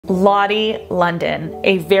Lottie London,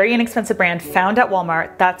 a very inexpensive brand found at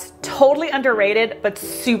Walmart that's totally underrated but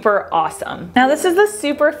super awesome. Now this is the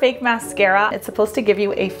Super Fake mascara. It's supposed to give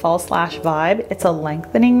you a false lash vibe. It's a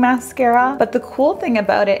lengthening mascara, but the cool thing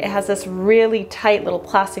about it, it has this really tight little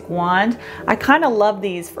plastic wand. I kind of love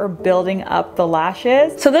these for building up the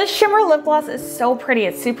lashes. So this shimmer lip gloss is so pretty.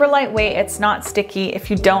 It's super lightweight. It's not sticky.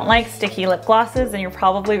 If you don't like sticky lip glosses, then you're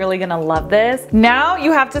probably really gonna love this. Now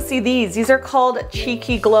you have to see these. These are called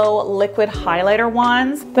Cheeky Glow liquid highlighter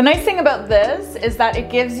wands. The nice thing about this is that it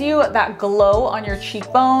gives you that glow on your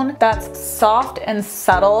cheekbone that's soft and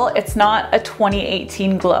subtle. It's not a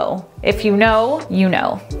 2018 glow. If you know, you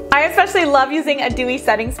know. I especially love using a dewy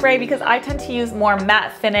setting spray because I tend to use more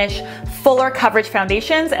matte finish, fuller coverage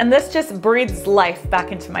foundations, and this just breathes life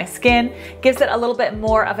back into my skin, gives it a little bit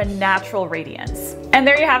more of a natural radiance. And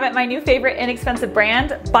there you have it, my new favorite inexpensive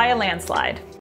brand by a landslide.